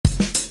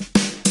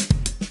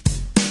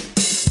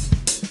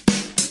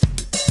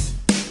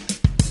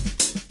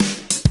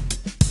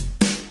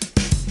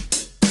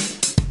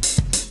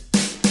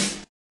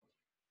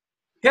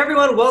Hey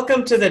everyone,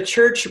 welcome to the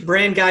Church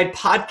Brand Guide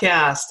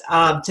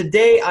podcast.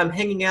 Today I'm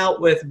hanging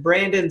out with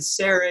Brandon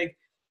Serig.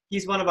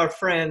 He's one of our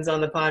friends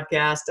on the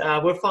podcast.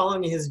 We're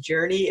following his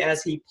journey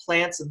as he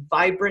plants a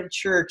vibrant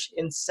church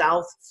in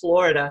South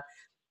Florida.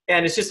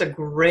 And it's just a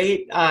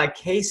great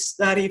case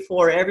study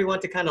for everyone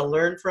to kind of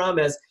learn from,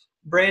 as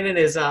Brandon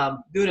is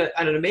doing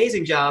an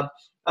amazing job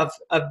of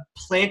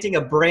planting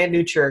a brand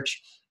new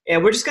church.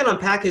 And we're just going to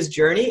unpack his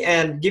journey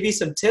and give you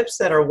some tips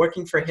that are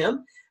working for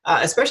him,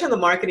 especially on the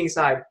marketing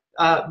side.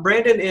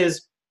 Brandon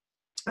is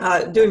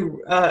doing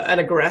an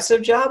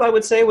aggressive job, I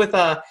would say, with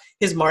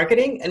his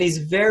marketing, and he's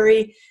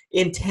very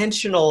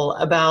intentional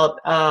about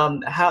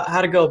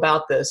how to go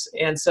about this.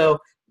 And so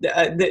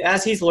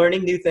as he's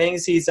learning new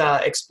things, he's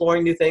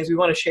exploring new things. We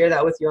want to share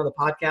that with you on the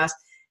podcast.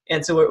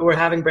 And so we're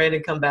having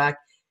Brandon come back,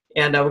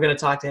 and we're going to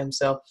talk to him.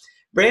 So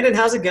Brandon,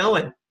 how's it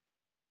going?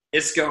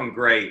 It's going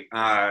great.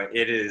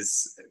 It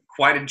is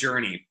quite a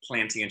journey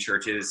planting a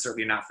church. It is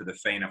certainly not for the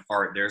faint of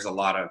heart. There's a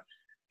lot of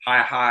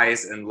high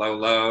highs and low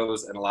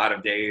lows, and a lot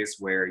of days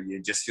where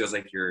it just feels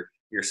like you're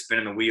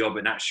spinning the wheel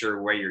but not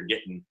sure where you're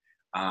getting.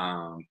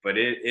 But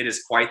it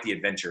is quite the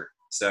adventure.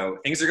 So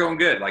things are going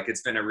good. Like,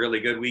 it's been a really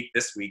good week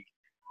this week.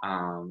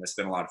 It's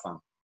been a lot of fun.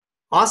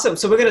 Awesome.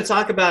 So we're going to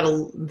talk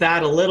about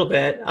that a little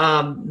bit,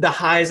 the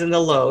highs and the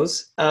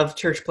lows of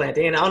church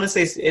planting. And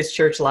honestly, it's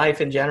church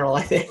life in general,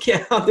 I think.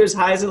 There's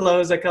highs and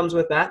lows that comes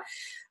with that.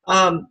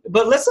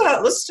 But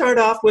let's start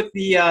off with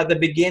the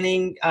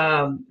beginning.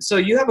 So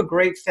you have a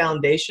great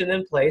foundation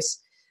in place.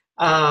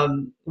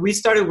 We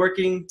started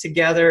working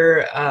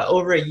together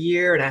over a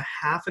year and a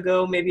half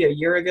ago, maybe a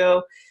year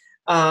ago.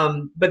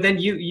 But then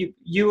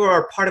you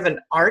are part of an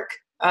ARC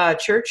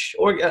church,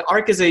 or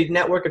ARC is a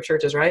network of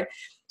churches, right?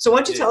 So why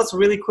don't you tell us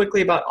really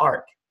quickly about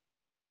ARC?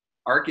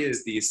 ARC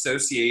is the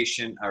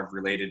Association of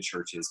Related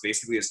Churches.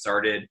 Basically, it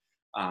started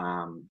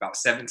about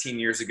 17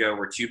 years ago,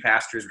 where two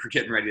pastors were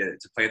getting ready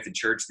to plant the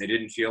church. They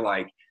didn't feel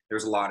like there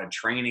was a lot of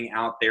training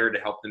out there to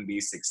help them be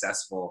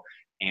successful.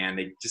 And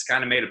they just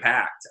kind of made a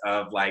pact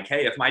of like,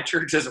 hey, if my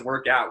church doesn't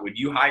work out, would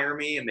you hire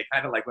me? And they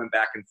kind of like went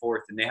back and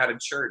forth. And they had a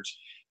church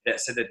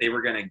that said that they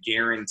were going to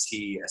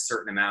guarantee a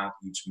certain amount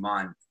each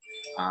month.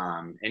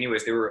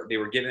 Anyways, they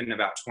were given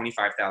about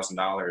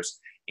 $25,000,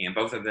 and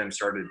both of them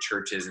started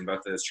churches, and both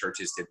of those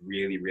churches did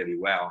really, really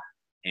well.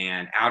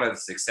 And out of the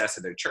success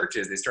of their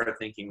churches, they started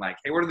thinking like,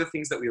 hey, what are the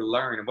things that we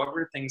learned? And what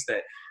were the things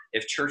that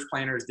if church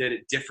planners did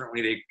it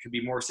differently, they could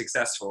be more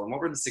successful? And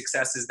what were the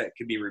successes that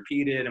could be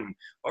repeated? And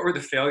what were the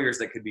failures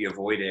that could be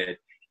avoided?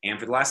 And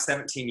for the last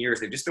 17 years,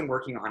 they've just been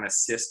working on a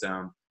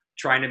system,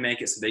 trying to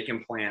make it so they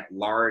can plant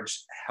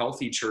large,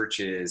 healthy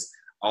churches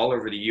all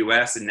over the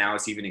U.S. And now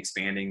it's even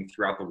expanding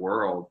throughout the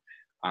world.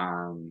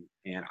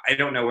 And I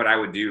don't know what I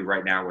would do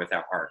right now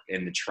without ARC,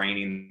 and the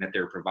training that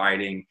they're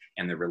providing,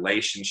 and the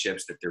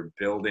relationships that they're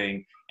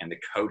building, and the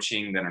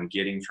coaching that I'm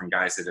getting from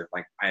guys that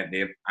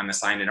have I'm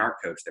assigned an ARC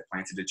coach that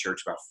planted a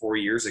church about 4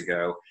 years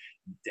ago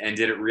and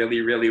did it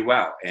really, really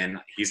well. And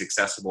he's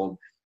accessible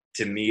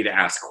to me to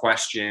ask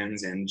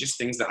questions, and just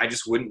things that I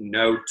just wouldn't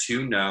know,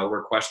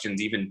 or questions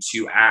even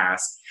to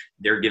ask.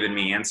 They're giving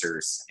me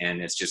answers,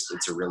 and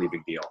it's a really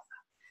big deal.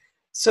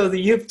 So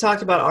you've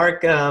talked about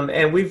ARC,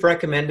 and we've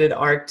recommended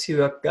ARC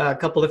to a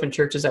couple different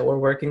churches that we're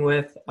working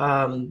with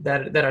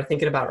that are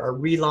thinking about a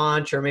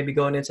relaunch or maybe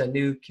going into a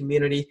new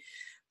community.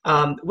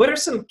 What are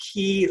some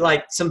key,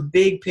 like some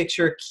big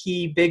picture,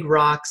 big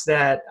rocks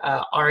that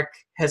ARC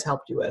has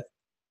helped you with?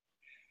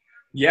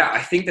 Yeah,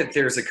 I think that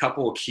there's a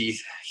couple of key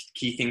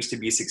things to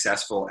be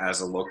successful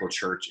as a local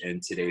church in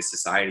today's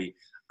society.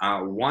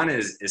 One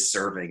is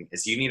serving.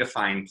 Is you need to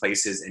find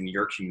places in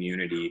your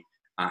community,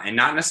 and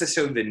not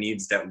necessarily the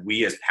needs that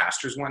we as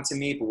pastors want to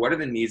meet, but what are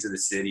the needs of the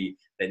city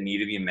that need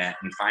to be met,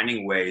 and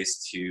finding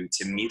ways to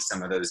meet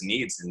some of those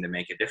needs and to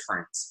make a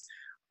difference.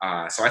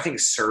 So I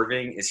think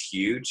serving is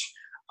huge.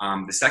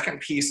 The second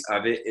piece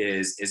of it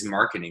is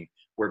marketing,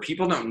 where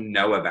people don't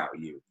know about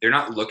you. They're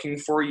not looking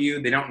for you.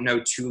 They don't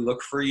know to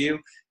look for you.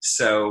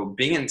 So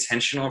being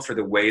intentional for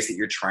the ways that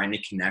you're trying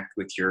to connect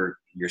with your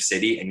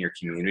city and your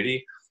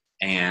community,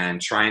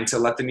 and trying to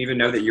let them even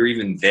know that you're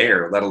even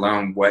there, let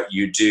alone what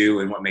you do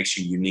and what makes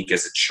you unique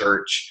as a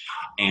church.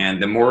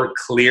 And the more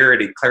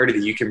clarity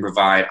that you can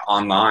provide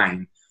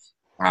online,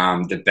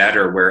 the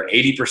better, where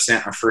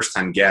 80% of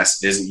first-time guests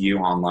visit you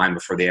online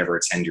before they ever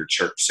attend your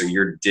church. So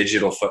your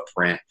digital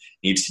footprint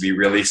needs to be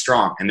really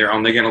strong. And they're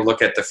only going to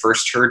look at the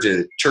first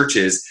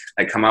churches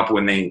that come up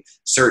when they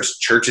search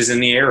churches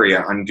in the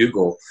area on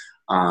Google.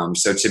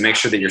 So to make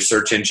sure that your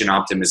search engine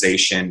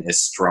optimization is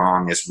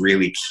strong is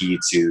really key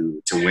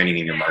to winning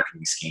in your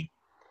marketing scheme.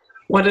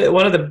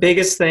 One of the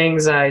biggest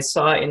things I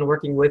saw in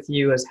working with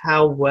you is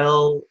how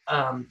well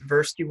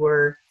versed you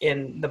were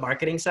in the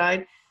marketing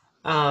side.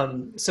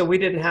 So we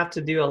didn't have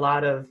to do a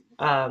lot of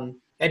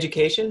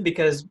education,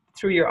 because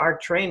through your ARC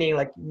training,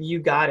 like, you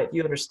got it,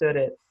 you understood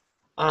it.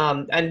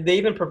 And they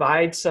even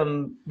provide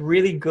some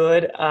really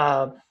good,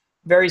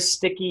 very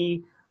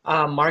sticky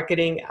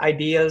marketing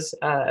ideas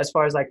as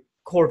far as like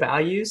core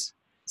values.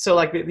 So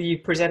like you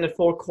presented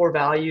 4 core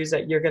values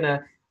that you're going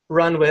to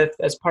run with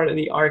as part of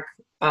the ARC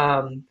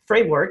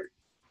framework.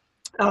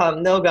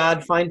 Know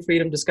God, find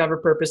freedom, discover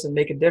purpose, and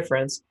make a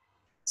difference.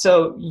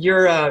 So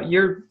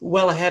you're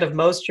well ahead of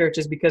most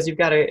churches because you've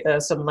got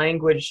some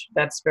language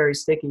that's very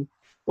sticky.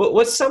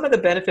 What's some of the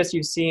benefits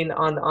you've seen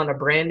on a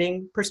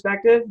branding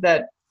perspective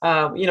that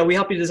we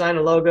help you design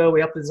a logo, we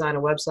help you design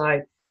a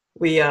website,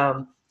 we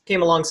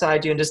came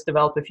alongside you and just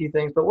developed a few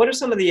things. But what are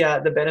some of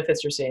the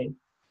benefits you're seeing?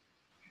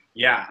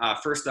 Yeah,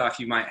 first off,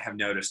 you might have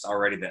noticed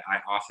already that I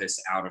office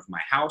out of my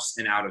house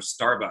and out of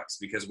Starbucks,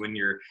 because when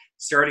you're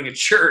starting a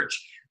church,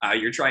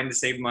 you're trying to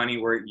save money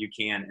where you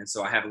can. And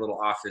so I have a little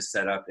office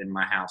set up in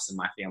my house, and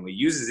my family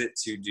uses it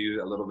to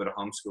do a little bit of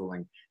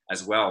homeschooling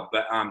as well.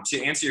 But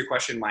to answer your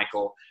question,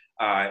 Michael,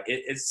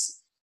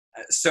 it's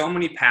so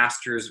many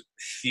pastors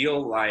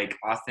feel like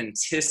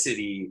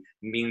authenticity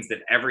means that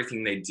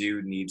everything they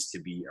do needs to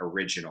be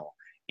original.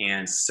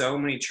 And so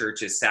many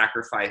churches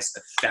sacrifice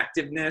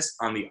effectiveness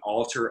on the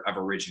altar of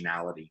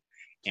originality.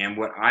 And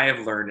what I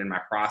have learned in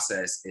my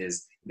process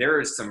is there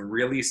is some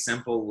really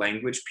simple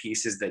language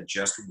pieces that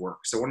just work.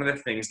 So one of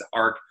the things that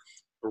ARC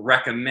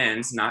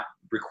recommends, not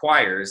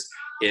requires,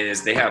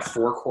 is they have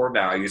 4 core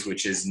values,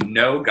 which is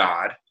know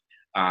God,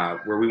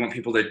 where we want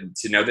people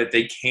to know that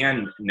they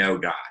can know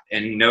God.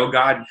 And know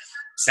God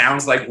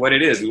sounds like what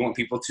it is. We want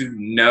people to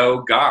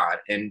know God.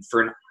 And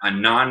for a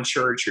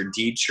non-church or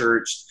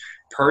de-churched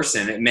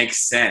person, it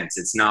makes sense.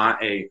 It's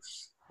not a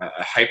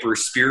hyper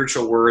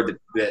spiritual word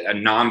that a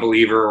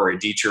non-believer or a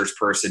de-church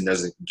person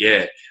doesn't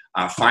get.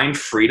 Find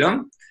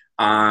freedom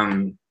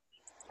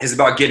is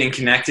about getting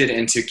connected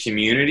into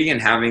community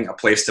and having a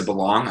place to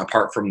belong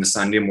apart from the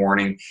Sunday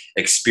morning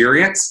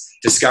experience.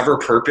 Discover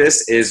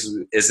purpose is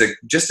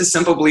just a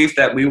simple belief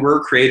that we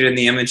were created in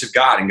the image of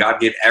God, and God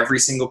gave every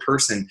single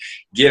person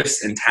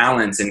gifts and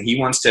talents, and he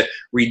wants to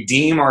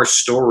redeem our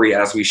story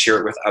as we share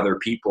it with other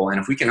people.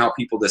 And if we can help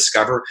people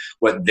discover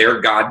what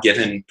their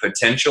God-given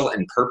potential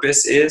and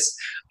purpose is,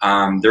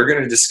 they're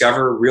going to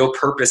discover real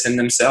purpose in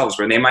themselves,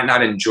 where they might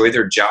not enjoy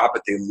their job,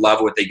 but they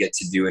love what they get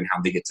to do and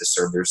how they get to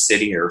serve their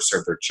city or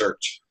serve their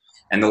church.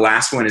 And the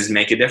last one is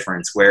make a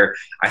difference, where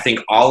I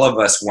think all of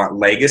us want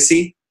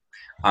legacy,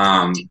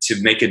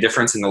 to make a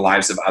difference in the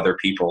lives of other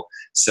people.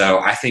 So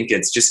I think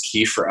it's just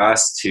key for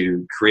us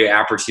to create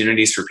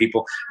opportunities for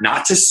people,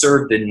 not to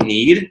serve the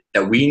need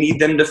that we need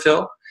them to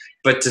fill,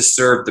 but to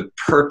serve the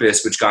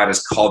purpose which God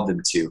has called them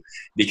to.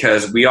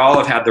 Because we all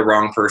have had the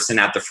wrong person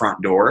at the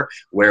front door,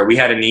 where we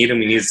had a need and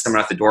we needed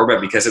someone at the door,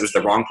 but because it was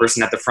the wrong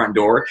person at the front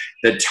door,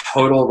 the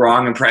total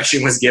wrong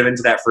impression was given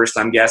to that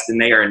first-time guest, and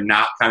they are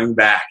not coming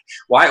back.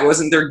 Why? It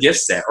wasn't their gift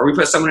set. Or we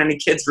put someone in a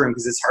kid's room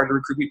because it's hard to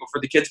recruit people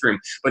for the kids' room,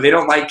 but they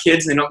don't like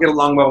kids and they don't get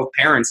along well with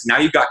parents. Now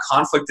you've got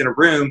conflict in a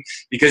room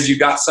because you've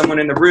got someone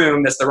in the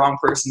room that's the wrong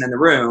person in the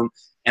room,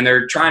 and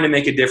they're trying to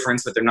make a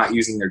difference, but they're not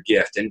using their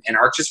gift. And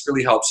ARC just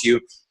really helps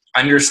you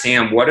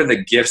understand what are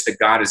the gifts that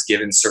God has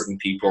given certain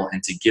people,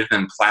 and to give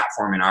them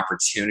platform and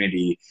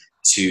opportunity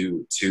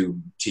to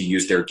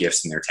use their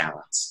gifts and their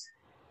talents.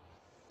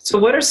 So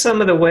what are some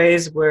of the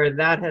ways where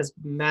that has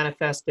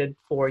manifested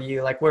for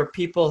you, like where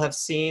people have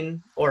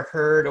seen or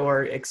heard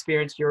or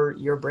experienced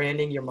your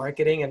branding, your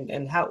marketing,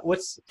 and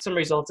what's some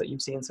results that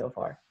you've seen so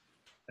far?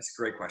 That's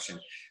a great question.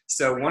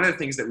 So one of the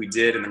things that we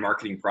did in the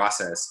marketing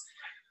process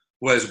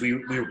was we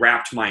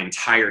wrapped my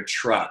entire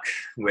truck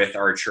with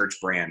our church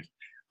brand.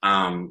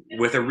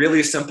 With a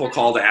really simple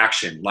call to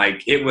action.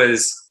 Like, it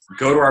was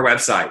go to our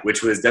website,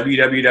 which was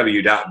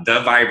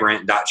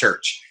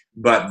www.thevibrant.church.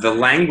 But the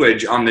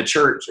language on the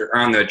church or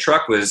on the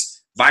truck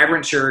was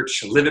Vibrant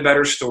Church, Live a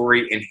Better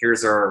Story, and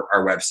here's our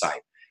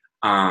website.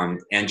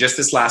 And just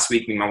this last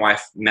week, me and my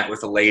wife met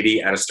with a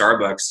lady at a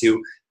Starbucks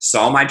who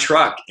saw my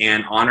truck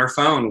and on her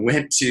phone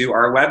went to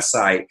our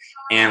website.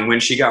 And when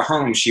she got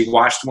home, she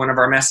watched one of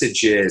our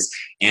messages,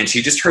 and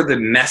she just heard the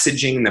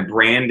messaging, the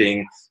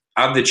branding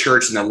of the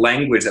church and the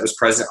language that was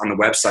present on the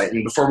website.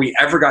 And before we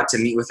ever got to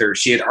meet with her,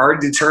 she had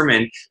already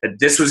determined that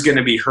this was going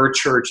to be her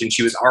church, and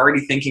she was already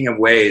thinking of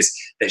ways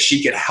that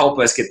she could help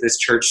us get this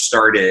church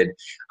started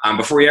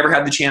before we ever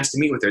had the chance to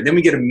meet with her. Then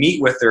we get to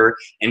meet with her,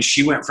 and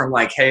she went from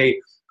like,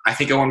 hey, I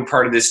think I want to be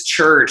part of this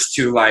church,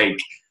 to like,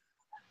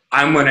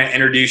 I'm going to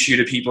introduce you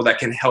to people that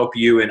can help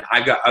you, and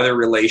I've got other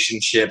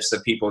relationships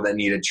of people that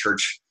need a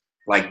church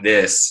like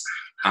this.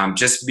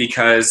 Just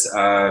because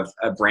of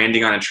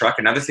branding on a truck.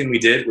 Another thing we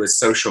did was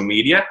social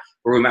media,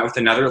 where we met with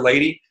another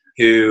lady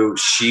who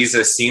she's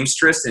a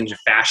seamstress and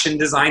fashion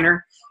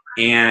designer,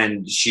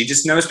 and she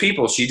just knows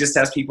people. She just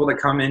has people that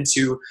come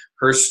into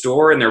her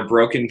store and they're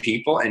broken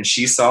people, and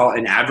she saw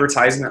an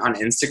advertisement on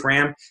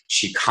Instagram.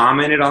 She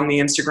commented on the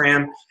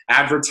Instagram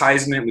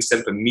advertisement. We set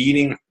up a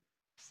meeting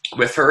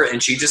with her,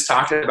 and she just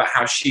talked about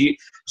how she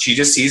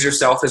just sees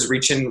herself as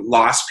reaching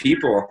lost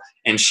people,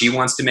 and she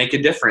wants to make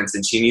a difference,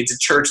 and she needs a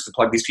church to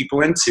plug these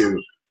people into.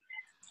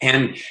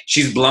 And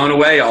she's blown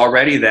away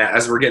already that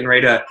as we're getting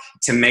ready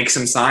to make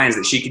some signs,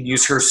 that she could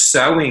use her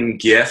sewing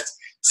gift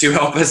to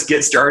help us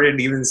get started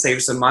and even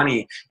save some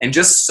money. And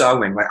just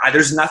sewing, like,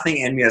 there's nothing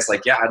in me that's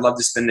like, yeah, I'd love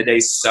to spend the day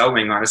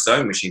sewing on a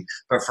sewing machine.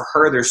 But for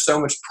her, there's so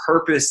much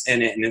purpose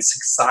in it, and it's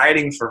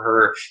exciting for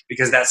her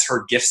because that's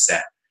her gift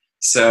set.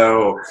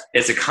 So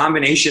it's a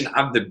combination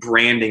of the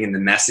branding and the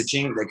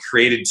messaging that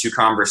created two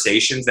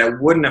conversations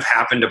that wouldn't have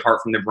happened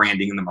apart from the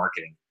branding and the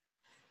marketing.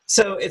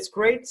 So it's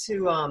great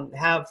to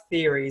have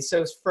theories.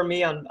 So for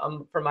me,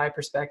 from my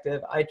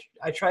perspective, I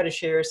try to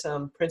share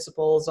some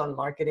principles on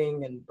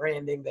marketing and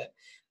branding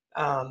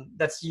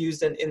that's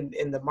used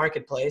in the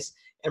marketplace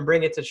and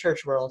bring it to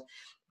church world.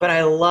 But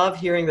I love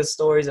hearing the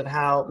stories of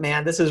how,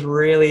 man, this is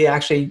really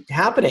actually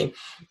happening.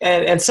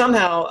 And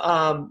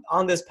somehow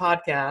on this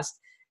podcast,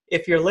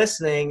 if you're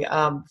listening,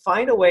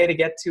 find a way to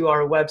get to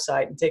our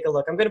website and take a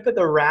look. I'm going to put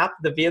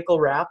the vehicle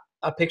wrap,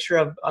 a picture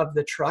of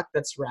the truck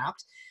that's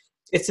wrapped.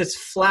 It's this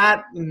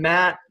flat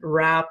matte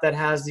wrap that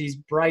has these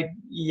bright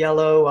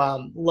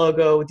yellow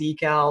logo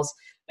decals,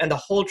 and the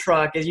whole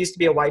truck, it used to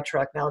be a white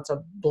truck, now it's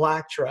a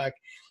black truck.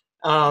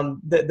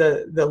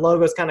 The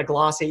logo is kind of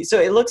glossy, so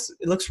it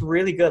looks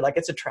really good, like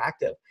it's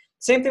attractive.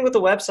 Same thing with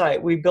the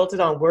website. We built it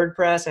on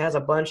WordPress. It has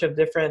a bunch of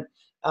different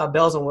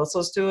bells and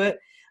whistles to it.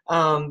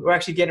 We're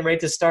actually getting ready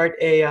to start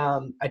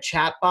a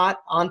chat bot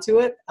onto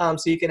it,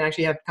 so you can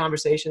actually have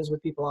conversations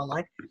with people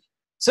online.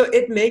 So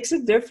it makes a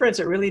difference.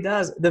 It really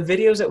does. The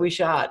videos that we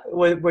shot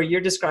where you're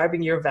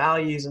describing your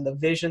values and the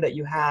vision that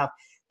you have,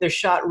 they're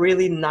shot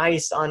really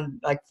nice on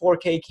like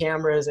 4K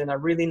cameras in a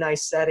really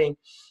nice setting.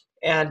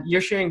 And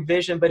you're sharing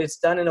vision, but it's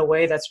done in a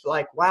way that's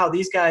like, wow,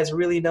 these guys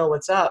really know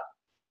what's up.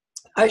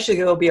 I should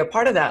go be a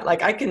part of that.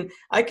 Like I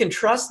can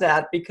trust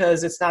that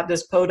because it's not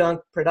this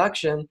podunk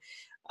production.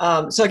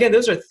 So again,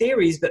 those are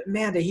theories, but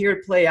man, to hear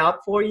it play out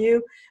for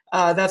you,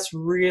 that's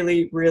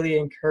really, really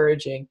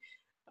encouraging.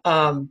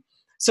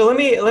 So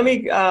let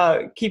me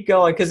keep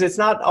going, because it's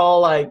not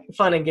all like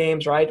fun and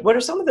games, right? What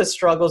are some of the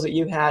struggles that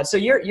you've had? So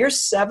you're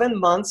 7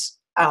 months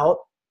out.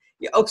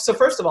 Oh, so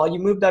first of all, you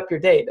moved up your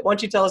date. Why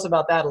don't you tell us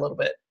about that a little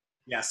bit?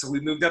 Yeah, so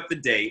we moved up the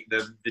date.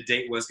 The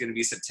date was going to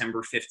be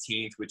September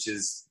 15th, which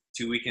is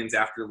 2 weekends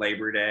after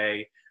Labor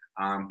Day.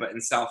 But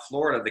in South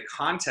Florida, the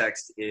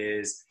context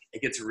is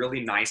it gets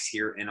really nice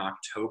here in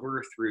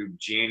October through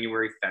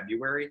January,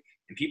 February,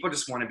 and people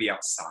just want to be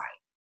outside.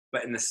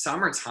 But in the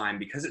summertime,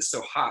 because it's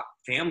so hot,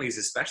 families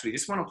especially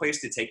just want a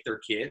place to take their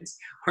kids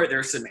where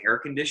there's some air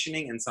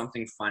conditioning and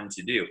something fun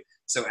to do.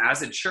 So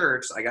as a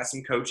church, I got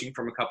some coaching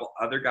from a couple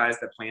other guys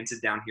that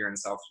planted down here in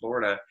South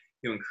Florida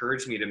who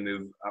encouraged me to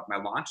move up my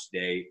launch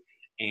date.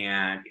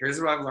 And here's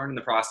what I've learned in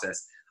the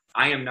process.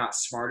 I am not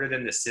smarter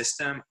than the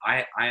system.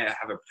 I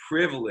have a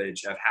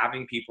privilege of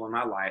having people in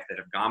my life that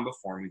have gone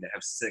before me, that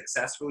have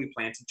successfully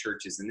planted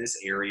churches in this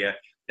area,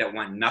 that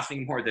want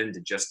nothing more than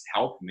to just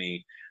help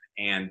me.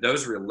 And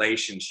those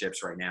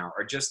relationships right now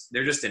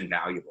they're just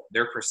invaluable.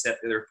 Their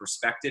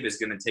perspective is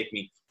going to take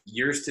me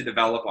years to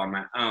develop on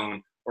my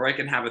own, or I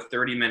can have a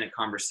 30-minute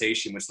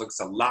conversation, which looks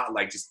a lot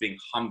like just being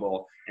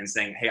humble and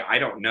saying, hey, I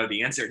don't know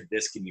the answer to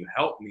this. Can you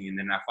help me? And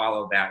then I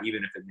follow that,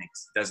 even if it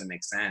doesn't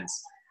make sense.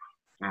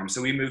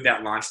 So we moved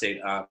that launch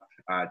date up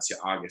to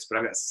August, but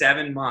I've got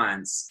 7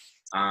 months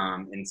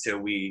until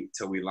we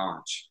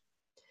launch.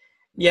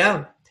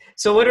 Yeah.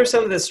 So what are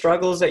some of the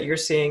struggles that you're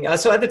seeing?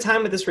 So at the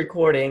time of this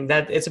recording,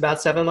 that it's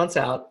about 7 months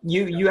out,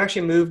 you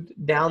actually moved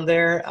down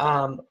there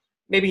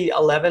maybe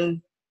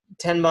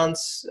 10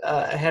 months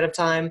ahead of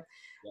time.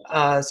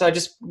 So I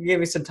just gave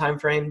me some time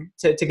frame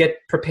to get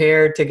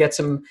prepared, to get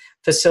some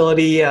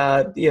facility,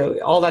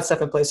 all that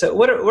stuff in place. So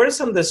what are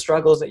some of the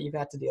struggles that you've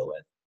had to deal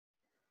with?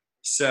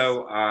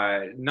 So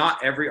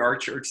not every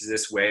art church is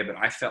this way, but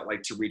I felt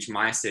like to reach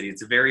my city,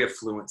 it's a very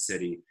affluent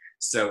city.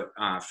 So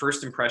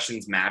first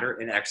impressions matter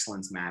and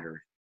excellence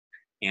matter.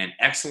 And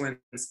excellence,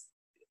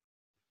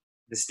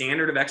 the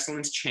standard of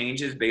excellence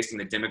changes based on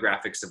the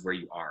demographics of where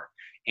you are.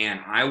 And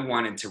I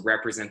wanted to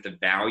represent the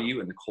value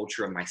and the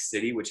culture of my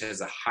city, which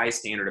has a high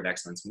standard of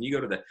excellence. When you go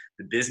to the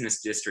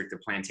business district of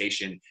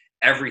Plantation,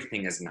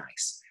 everything is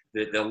nice.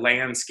 The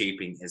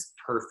landscaping is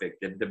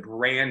perfect. The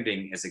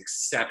branding is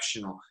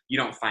exceptional. You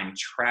don't find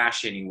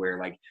trash anywhere.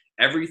 Like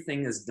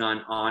everything is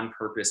done on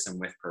purpose and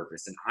with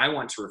purpose. And I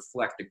want to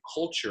reflect the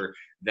culture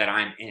that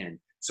I'm in.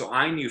 So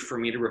I knew for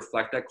me to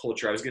reflect that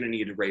culture, I was going to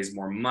need to raise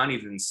more money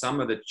than some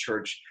of the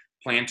church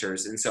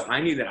planters. And so I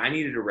knew that I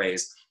needed to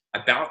raise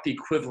about the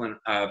equivalent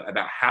of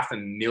about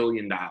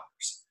 $500,000.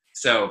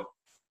 So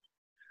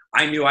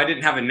I knew I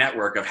didn't have a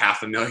network of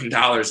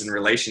 $500,000 in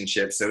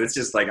relationships. So it's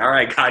just like, all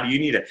right, God, you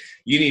need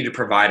to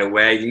provide a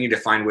way. You need to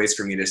find ways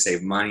for me to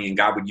save money. And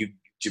God, would you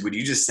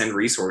just send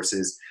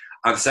resources?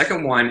 The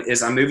second one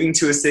is I'm moving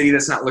to a city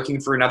that's not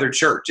looking for another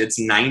church. It's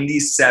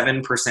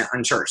 97%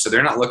 unchurched. So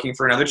they're not looking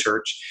for another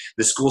church.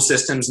 The school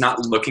system's not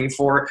looking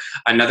for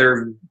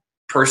another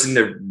person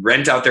to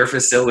rent out their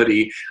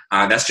facility.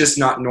 That's just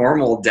not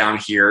normal down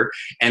here.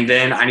 And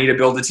then I need to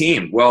build a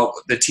team. Well,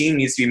 the team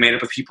needs to be made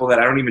up of people that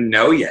I don't even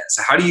know yet.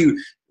 So how do you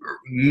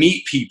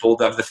meet people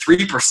of the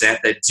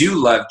 3% that do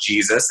love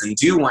Jesus and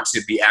do want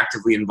to be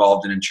actively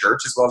involved in a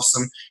church, as well as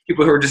some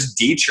people who are just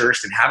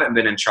de-churched and haven't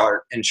been in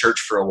church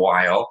for a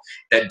while,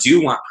 that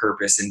do want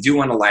purpose and do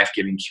want a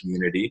life-giving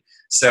community.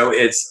 So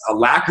it's a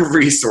lack of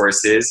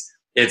resources.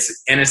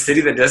 It's in a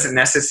city that doesn't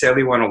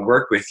necessarily want to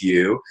work with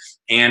you,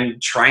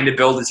 and trying to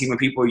build a team of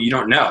people you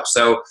don't know.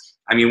 So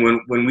I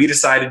mean, when we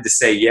decided to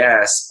say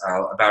yes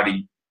about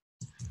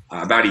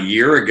a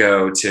year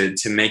ago to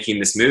making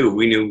this move,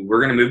 we knew we're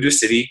going to move to a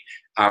city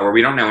where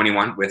we don't know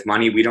anyone, with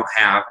money we don't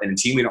have, and a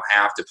team we don't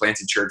have, to plant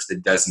a church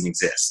that doesn't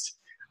exist.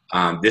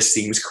 This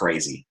seems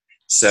crazy.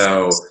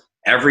 So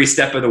every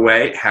step of the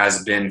way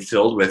has been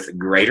filled with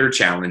greater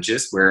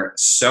challenges, where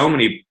so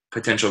many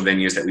potential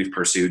venues that we've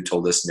pursued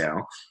told us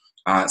no.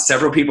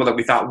 Several people that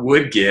we thought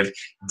would give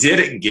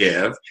didn't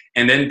give,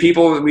 and then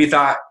people that we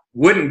thought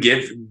wouldn't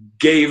give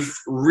gave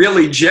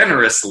really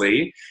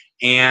generously.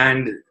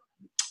 And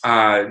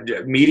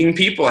meeting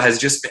people has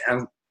just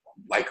been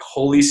like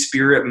Holy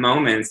Spirit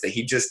moments that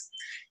he just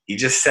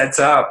sets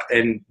up.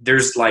 And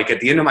there's like,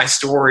 at the end of my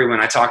story, when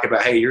I talk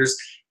about, hey, here's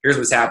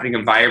what's happening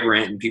in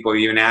Vibrant, and people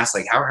even ask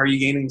like, how are you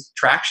gaining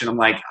traction? I'm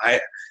like,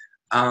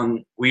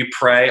 we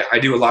pray, I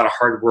do a lot of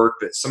hard work,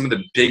 but some of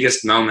the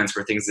biggest moments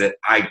were things that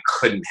I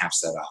couldn't have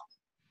set up.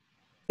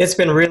 It's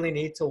been really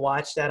neat to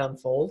watch that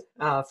unfold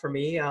for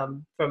me,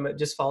 from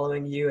just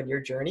following you and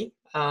your journey.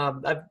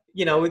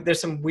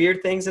 There's some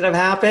weird things that have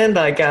happened.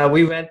 Like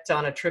we went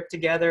on a trip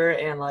together,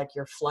 and like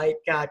your flight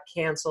got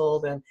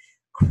canceled, and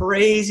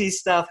crazy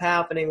stuff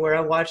happening where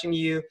I'm watching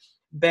you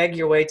beg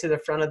your way to the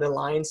front of the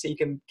line so you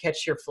can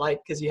catch your flight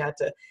because you had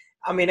to.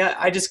 I mean,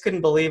 I just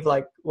couldn't believe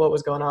like what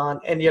was going on.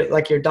 And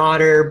your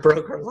daughter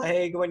broke her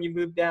leg when you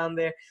moved down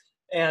there.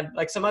 And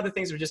like some other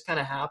things have just kind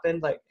of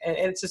happened. Like, and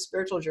it's a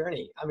spiritual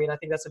journey. I mean, I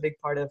think that's a big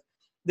part of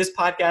this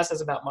podcast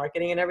is about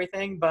marketing and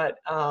everything, but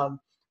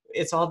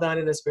it's all done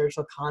in a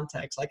spiritual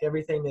context. Like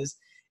everything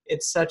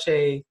it's such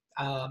a,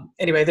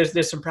 anyway,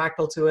 there's some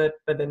practical to it,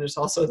 but then there's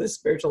also this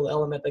spiritual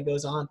element that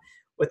goes on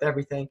with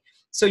everything.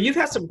 So you've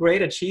had some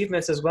great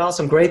achievements as well,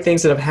 some great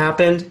things that have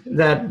happened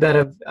that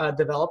have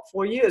developed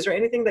for you. Is there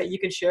anything that you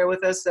can share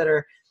with us that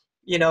are,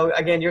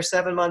 again, you're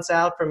 7 months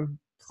out from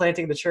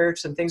planting the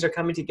church and things are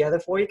coming together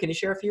for you? Can you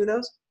share a few of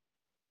those?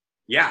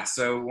 Yeah.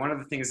 So one of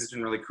the things that's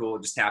been really cool,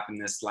 it just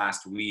happened this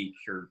last week,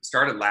 or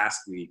started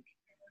last week,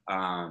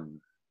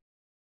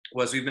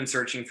 was we've been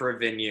searching for a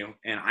venue,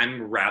 and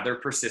I'm rather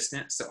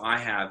persistent. So I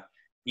have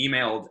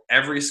emailed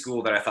every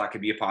school that I thought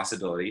could be a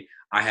possibility.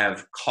 I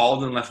have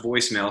called and left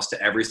voicemails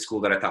to every school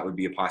that I thought would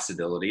be a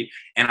possibility.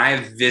 And I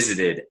have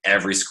visited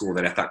every school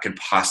that I thought could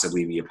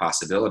possibly be a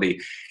possibility.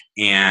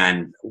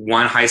 And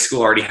one high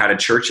school already had a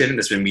church in it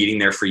that's been meeting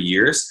there for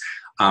years.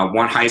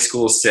 One high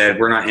school said,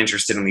 we're not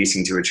interested in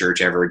leasing to a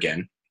church ever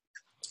again.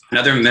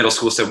 Another middle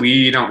school said,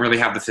 we don't really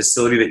have the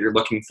facility that you're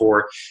looking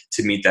for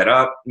to meet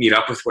up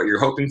with what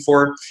you're hoping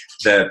for.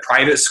 The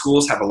private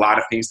schools have a lot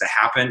of things that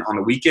happen on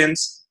the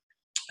weekends.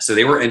 So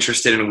they were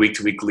interested in a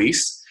week-to-week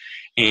lease.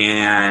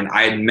 And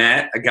I had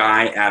met a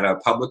guy at a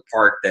public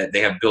park that they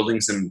have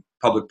buildings in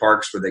public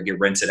parks where they get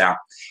rented out.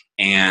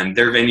 And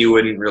their venue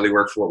wouldn't really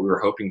work for what we were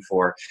hoping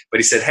for. But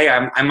he said, hey,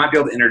 I might be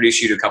able to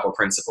introduce you to a couple of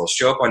principals.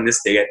 Show up on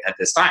this day at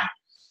this time.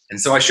 And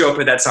so I show up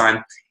at that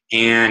time,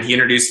 and he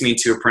introduced me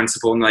to a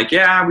principal, and like,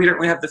 yeah, we don't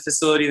really have the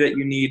facility that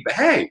you need, but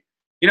hey,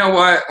 you know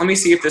what? Let me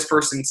see if this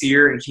person's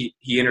here. And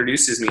he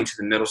introduces me to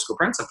the middle school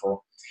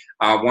principal,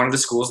 one of the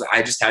schools that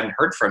I just hadn't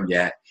heard from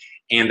yet.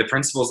 And the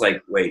principal's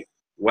like, wait,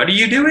 what are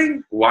you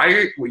doing?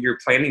 Why you're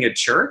planning a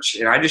church?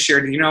 And I just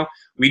shared,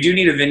 we do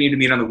need a venue to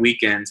meet on the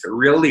weekends, but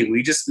really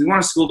we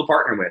want a school to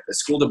partner with, a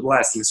school to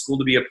bless, and a school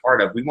to be a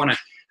part of. We want to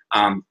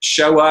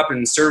show up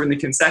and serve in the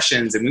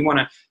concessions, and we want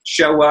to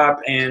show up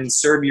and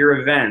serve your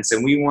events,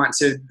 and we want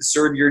to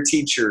serve your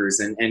teachers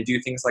and do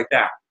things like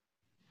that.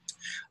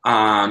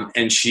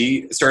 And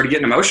she started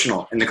getting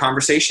emotional in the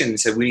conversation and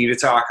said, we need to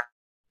talk.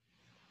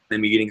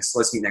 Then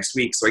let's meet next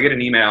week. So I get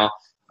an email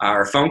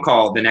or a phone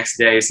call the next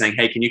day saying,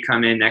 hey, can you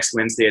come in next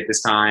Wednesday at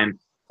this time?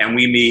 And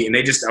we meet, and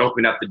they just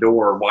opened up the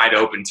door wide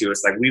open to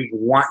us. Like, we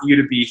want you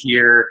to be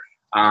here.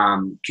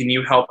 Can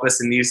you help us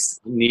in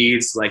these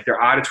needs? Like,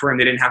 their auditorium,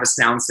 they didn't have a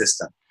sound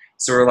system.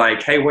 So we're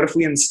like, hey, what if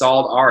we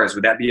installed ours?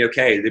 Would that be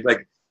okay? They'd be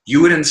like,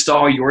 you would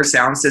install your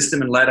sound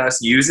system and let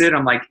us use it?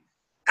 I'm like,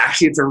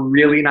 actually, it's a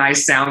really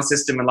nice sound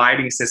system and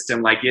lighting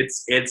system. Like,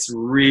 it's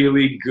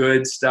really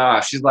good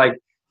stuff. She's like,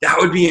 that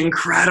would be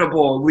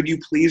incredible. Would you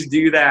please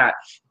do that?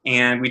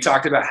 And we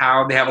talked about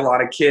how they have a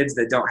lot of kids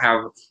that don't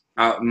have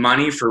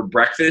money for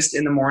breakfast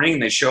in the morning,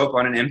 and they show up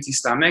on an empty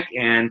stomach,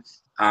 and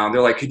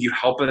they're like, could you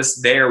help us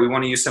there? We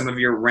want to use some of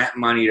your rent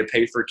money to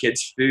pay for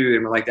kids' food.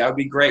 And we're like, that would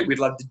be great. We'd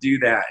love to do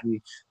that.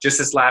 And just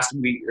this last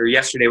week or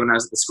yesterday when I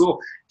was at the school,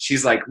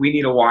 she's like, we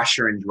need a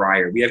washer and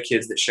dryer. We have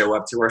kids that show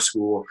up to our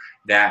school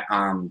that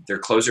their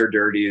clothes are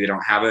dirty. They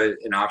don't have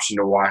an option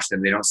to wash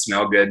them. They don't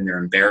smell good, and they're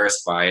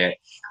embarrassed by it.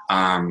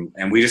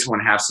 And we just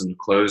want to have some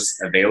clothes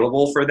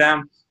available for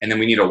them, and then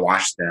we need to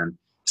wash them.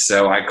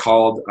 So I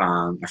called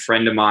a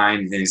friend of mine,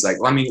 and he's like,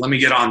 let me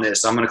get on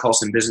this. I'm going to call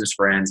some business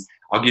friends.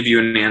 I'll give you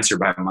an answer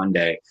by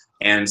Monday.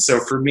 And so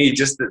for me,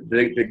 just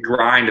the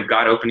grind of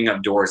God opening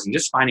up doors and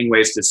just finding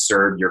ways to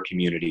serve your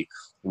community,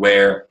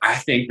 where I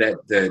think that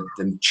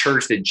the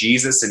church that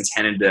Jesus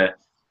intended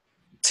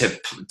to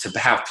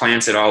have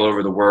planted all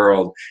over the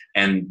world,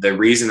 and the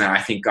reason that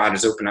I think God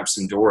has opened up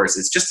some doors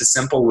is just a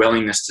simple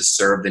willingness to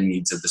serve the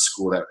needs of the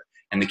school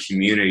and the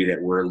community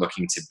that we're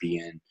looking to be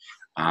in.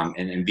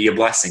 and be a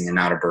blessing and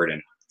not a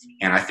burden.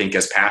 And I think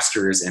as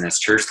pastors and as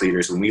church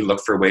leaders, when we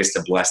look for ways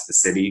to bless the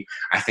city,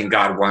 I think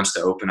God wants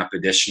to open up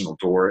additional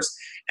doors.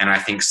 And I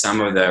think some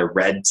of the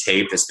red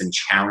tape that's been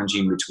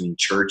challenging between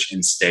church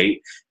and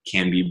state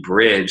can be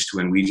bridged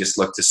when we just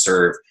look to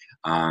serve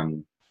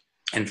and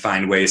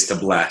find ways to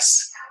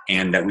bless,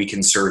 and that we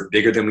can serve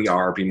bigger than we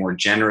are, be more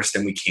generous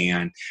than we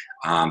can,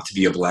 to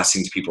be a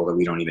blessing to people that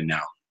we don't even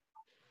know.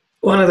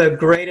 One of the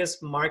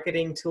greatest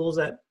marketing tools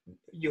that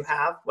you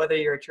have, whether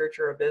you're a church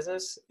or a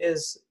business,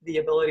 is the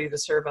ability to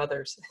serve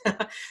others.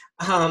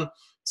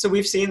 So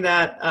we've seen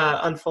that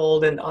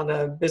unfold on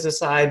the business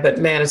side, but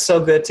man, it's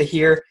so good to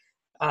hear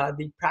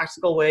the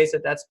practical ways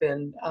that that's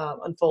been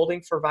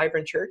unfolding for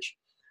Vibrant Church.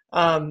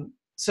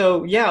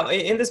 So yeah,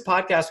 in this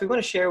podcast, we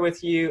want to share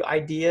with you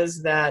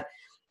ideas that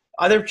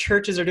other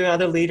churches are doing,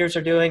 other leaders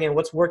are doing, and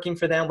what's working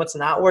for them, what's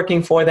not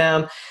working for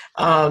them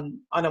on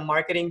a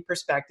marketing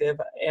perspective,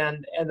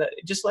 and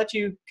just let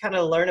you kind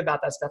of learn about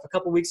that stuff. A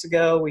couple weeks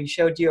ago, we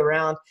showed you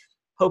around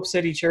Hope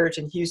City Church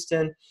in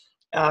Houston.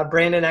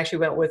 Brandon actually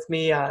went with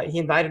me. He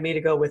invited me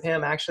to go with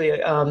him actually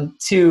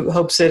to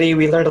Hope City.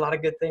 We learned a lot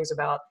of good things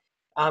about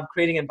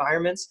creating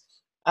environments.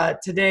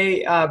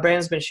 Today,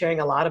 Brandon's been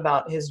sharing a lot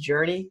about his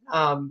journey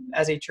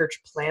as a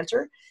church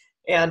planter.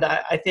 And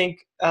I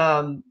think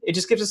it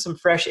just gives us some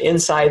fresh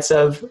insights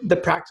of the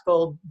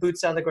practical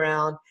boots on the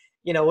ground.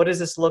 You know, what does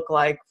this look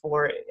like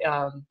for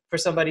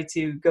somebody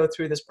to go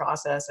through this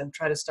process and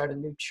try to start a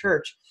new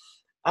church?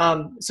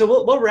 So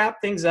we'll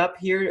wrap things up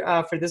here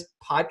for this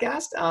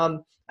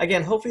podcast.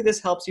 Again, hopefully this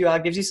helps you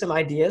out, gives you some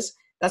ideas.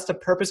 That's the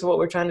purpose of what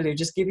we're trying to do.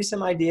 Just give you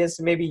some ideas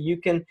so maybe you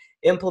can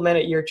implement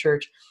at your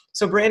church.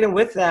 So Brandon,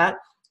 with that,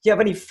 do you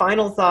have any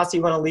final thoughts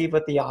you want to leave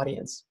with the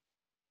audience?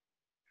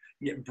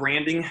 Yeah,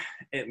 branding,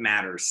 it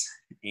matters.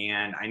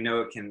 And I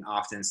know it can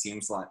often seem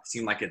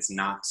like it's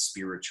not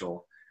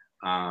spiritual.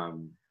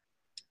 And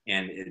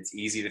it's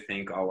easy to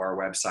think, oh, our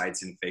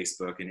websites and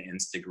Facebook and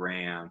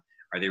Instagram,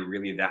 are they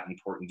really that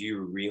important? Do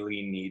you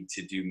really need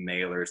to do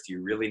mailers? Do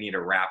you really need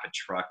to wrap a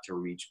truck to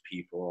reach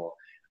people?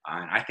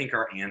 And I think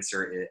our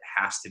answer, it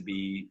has to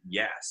be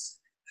yes.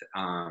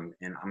 And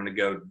I'm going to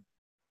go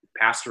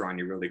pastor on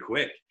you really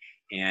quick.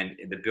 And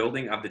the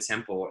building of the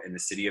temple in the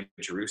city of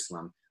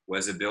Jerusalem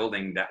was a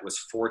building that was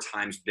 4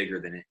 times bigger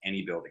than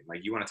any building.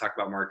 Like, you want to talk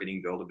about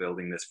marketing, build a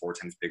building that's 4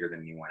 times bigger than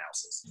anyone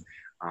else's.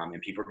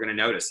 And people are going to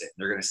notice it.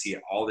 They're going to see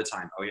it all the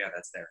time. Oh yeah,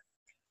 that's there.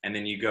 And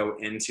then you go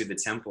into the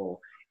temple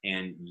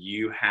and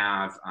you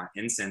have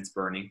incense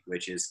burning,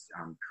 which is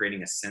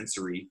creating a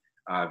sensory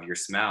of your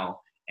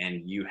smell.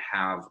 And you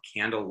have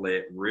candle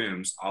lit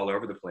rooms all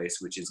over the place,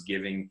 which is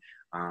giving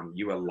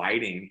you a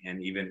lighting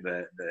and even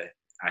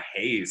a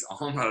haze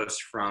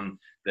almost from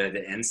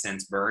the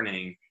incense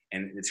burning.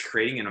 And it's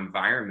creating an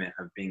environment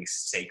of being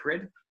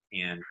sacred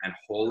and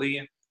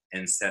holy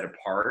and set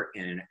apart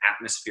in an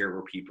atmosphere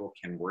where people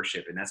can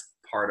worship. And that's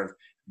part of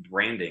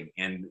branding.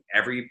 And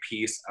every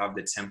piece of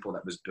the temple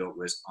that was built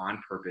was on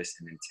purpose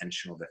and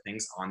intentional. The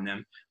things on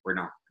them were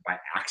not by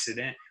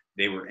accident.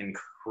 They were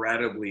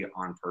incredibly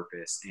on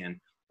purpose. And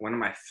one of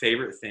my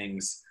favorite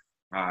things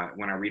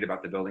when I read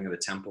about the building of the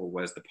temple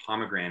was the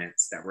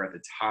pomegranates that were at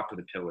the top of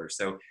the pillars.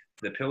 So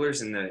the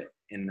pillars in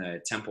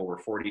the temple were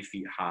 40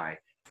 feet high,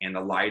 and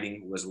the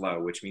lighting was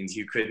low, which means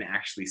you couldn't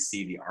actually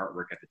see the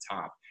artwork at the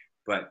top.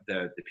 But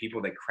the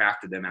people that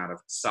crafted them out of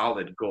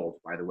solid gold,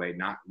 by the way,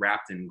 not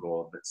wrapped in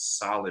gold, but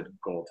solid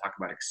gold, talk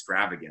about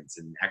extravagance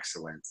and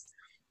excellence,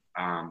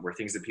 were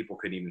things that people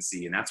couldn't even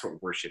see. And that's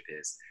what worship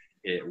is.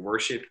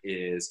 Worship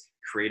is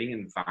creating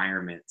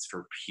environments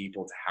for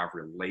people to have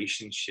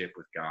relationship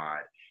with God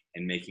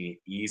and making it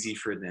easy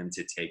for them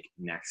to take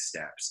next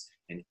steps.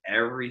 And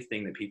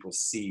everything that people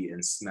see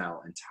and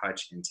smell and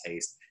touch and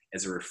taste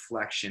is a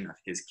reflection of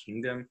his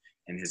kingdom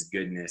and his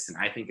goodness. And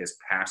I think as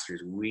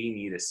pastors, we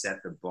need to set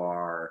the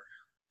bar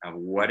of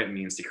what it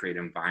means to create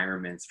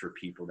environments for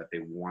people that they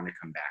want to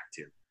come back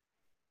to.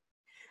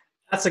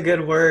 That's a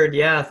good word.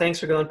 Yeah. Thanks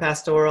for going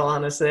pastoral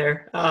on us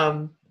there.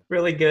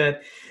 Really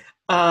good.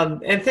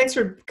 And thanks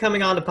for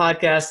coming on the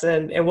podcast,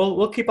 and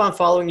we'll keep on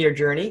following your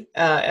journey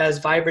as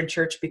Vibrant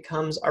Church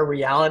becomes a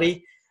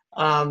reality.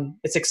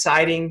 It's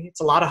exciting. It's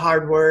a lot of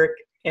hard work,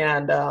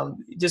 and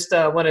just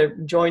want to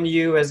join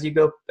you as you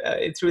go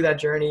through that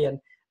journey and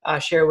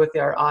share with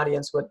our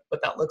audience what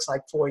that looks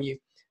like for you.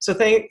 So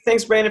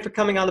thanks, Brandon, for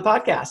coming on the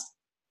podcast.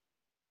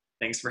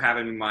 Thanks for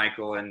having me,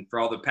 Michael. And for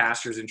all the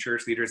pastors and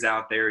church leaders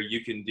out there,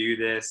 you can do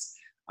this.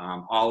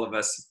 All of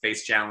us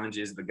face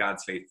challenges, but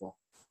God's faithful.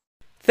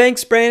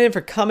 Thanks, Brandon,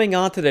 for coming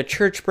on to the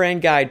Church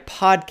Brand Guide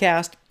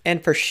podcast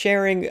and for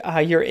sharing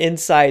your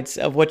insights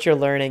of what you're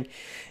learning.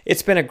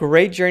 It's been a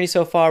great journey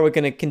so far. We're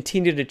going to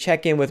continue to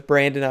check in with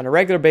Brandon on a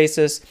regular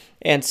basis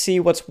and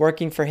see what's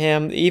working for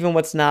him, even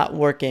what's not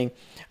working.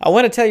 I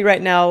want to tell you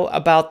right now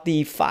about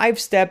the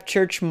 5-step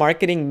church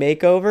marketing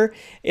makeover.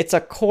 It's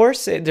a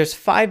course. There's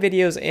 5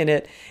 videos in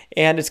it,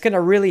 and it's going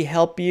to really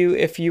help you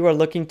if you are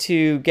looking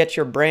to get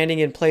your branding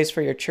in place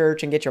for your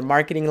church and get your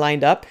marketing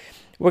lined up.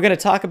 we're going to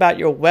talk about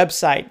your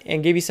website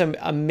and give you some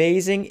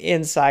amazing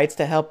insights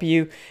to help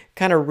you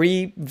kind of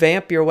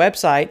revamp your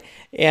website,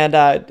 and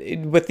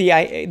with the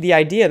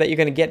idea that you're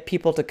going to get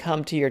people to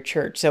come to your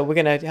church. So we're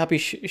going to help you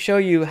show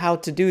you how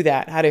to do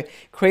that, how to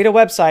create a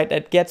website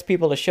that gets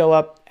people to show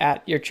up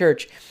at your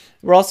church.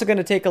 We're also going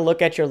to take a look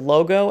at your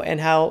logo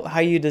and how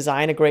you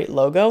design a great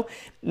logo.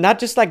 Not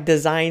just like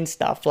design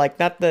stuff, like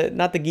not the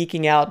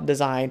geeking out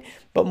design,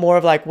 but more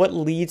of like what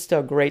leads to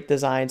a great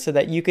design, so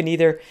that you can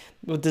either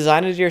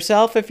design it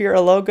yourself if you're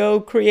a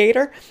logo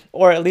creator,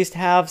 or at least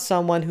have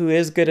someone who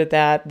is good at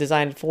that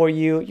design it for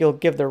you. You'll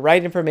give the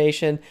right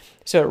information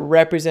so it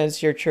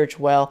represents your church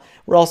well.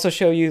 We'll also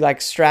show you like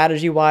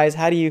strategy-wise,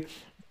 how do you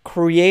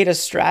create a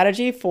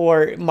strategy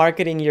for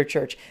marketing your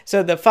church.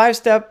 So the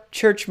 5-step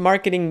church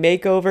marketing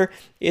makeover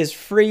is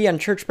free on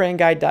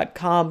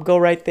churchbrandguide.com. Go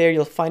right there.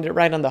 You'll find it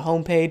right on the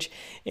homepage,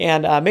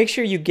 and make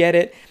sure you get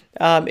it.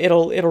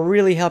 It'll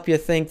really help you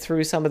think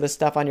through some of the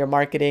stuff on your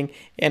marketing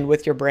and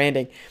with your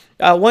branding.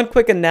 One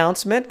quick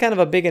announcement, kind of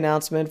a big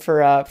announcement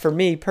for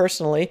me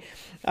personally.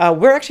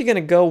 We're actually going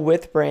to go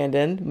with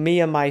Brandon,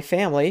 me and my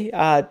family,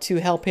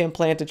 to help him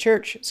plant a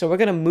church. So we're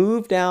going to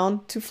move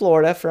down to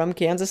Florida from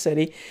Kansas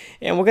City,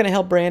 and we're going to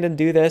help Brandon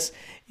do this.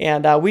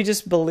 And we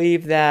just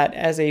believe that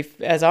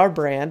as our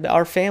brand,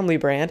 our family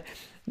brand,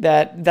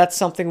 that's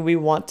something we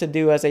want to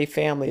do as a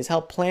family, is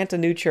help plant a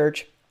new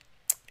church.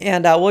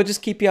 And we'll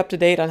just keep you up to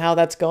date on how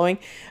that's going,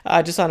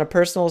 just on a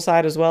personal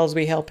side, as well as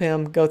we help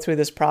him go through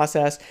this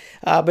process.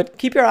 But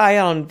keep your eye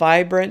on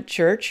Vibrant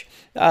Church,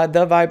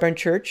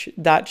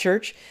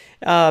 thevibrantchurch.church.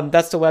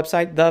 That's the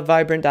website,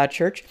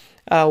 thevibrant.church.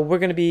 We're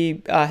going to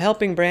be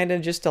helping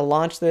Brandon just to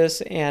launch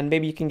this, and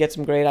maybe you can get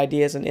some great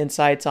ideas and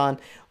insights on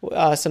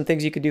some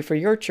things you could do for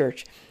your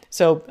church.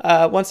 So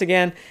once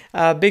again,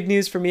 big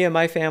news for me and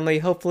my family.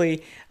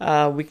 Hopefully,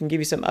 we can give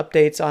you some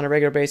updates on a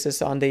regular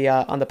basis on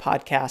the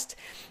podcast.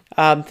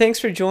 Thanks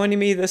for joining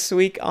me this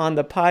week on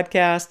the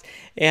podcast,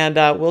 and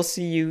we'll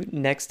see you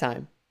next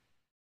time.